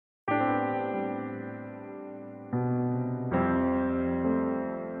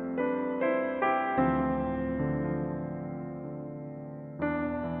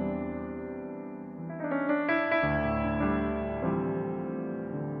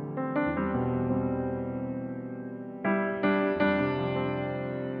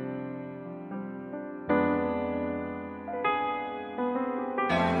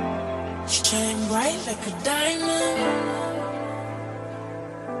like a diamond.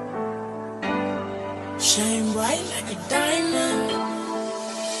 Shine bright like a diamond.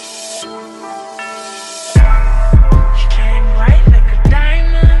 Shine bright like a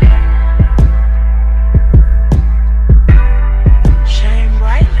diamond. Shine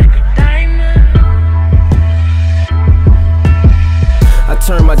bright like a diamond. I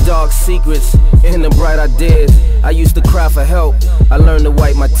turn my dark secrets into bright ideas. I used to cry for help, I learned to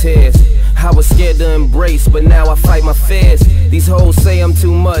wipe my tears. I was scared to embrace, but now I fight my fears. These hoes say I'm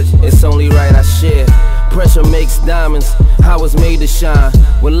too much, it's only right I share. Pressure makes diamonds, I was made to shine.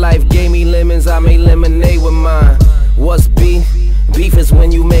 When life gave me lemons, I made lemonade with mine. What's beef? Beef is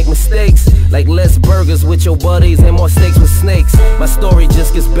when you make mistakes, like less burgers with your buddies and more steaks with snakes. My story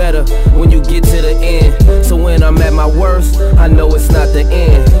just gets better when you get to the end. So when I'm at my worst, I know it's not the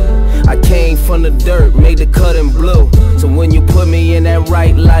end. I came from the dirt, made the cut in blue. So when you put me in that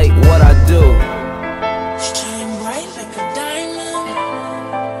right light, what I do? Shine bright like a diamond.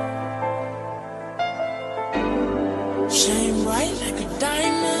 Shine bright like a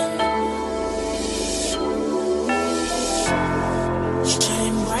diamond.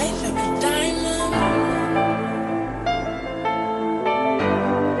 Shine bright like a diamond.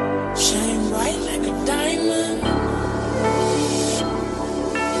 Shine bright like a diamond.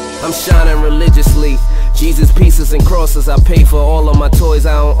 I'm shining religiously. Jesus pieces and crosses. I pay for all of my toys.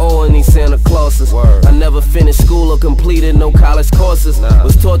 I don't owe any Santa Clauses. I never finished school or completed no college courses.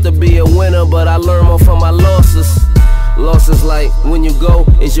 Was taught to be a winner, but I learned more from my losses. Losses like when you go,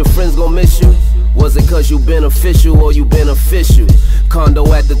 is your friends gonna miss you? Was it cause you beneficial or you beneficial?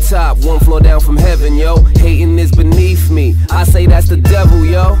 Condo at the top, one floor down from heaven, yo. Hating is beneath me, I say that's the devil,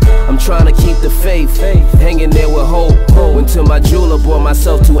 yo. I'm trying to keep the faith, hanging there with hope. Went to my jeweler, bought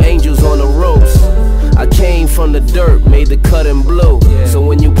myself 2 angels on the ropes. I came from the dirt, made the cut in blue. So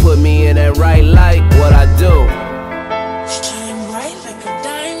when you put me in that right light, what I do? Shine bright like a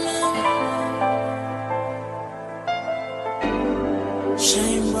diamond.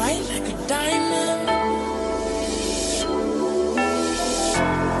 Shine bright like a diamond.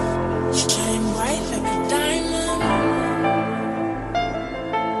 Shine bright like a diamond.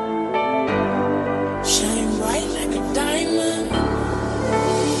 Shine bright like a diamond.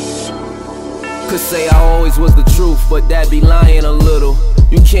 Could say I always was the truth, but that be lying a little.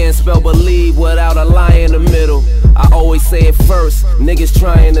 You can't spell believe without a lie in the middle. I always say it first, niggas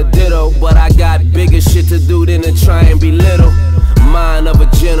trying to ditto, but I got bigger shit to do than to try and be little. Mind of a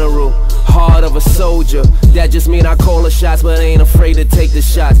general, heart of a soldier. That just mean I call the shots, but ain't afraid to take the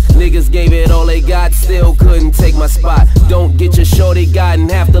shots. Niggas gave it all they got, still couldn't take my spot. Don't get your shorty got and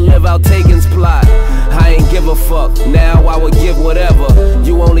have to live out Taken's plot. I ain't give a fuck, now I would give whatever.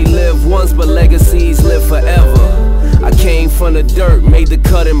 You only live once, but legacies live forever. I came from the dirt, made the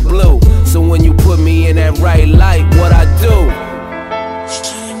cut in blue. So when you put me in that right light, what I do?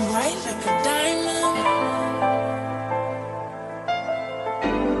 Shine bright like a diamond.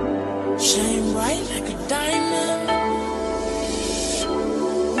 Shine bright like a diamond.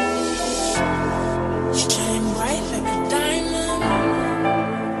 Shine bright like a diamond.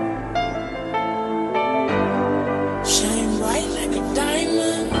 Shine bright like a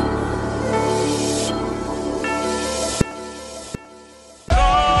diamond.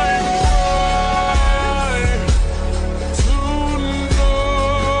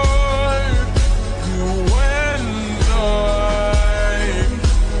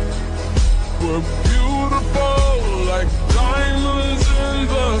 Beautiful like diamonds.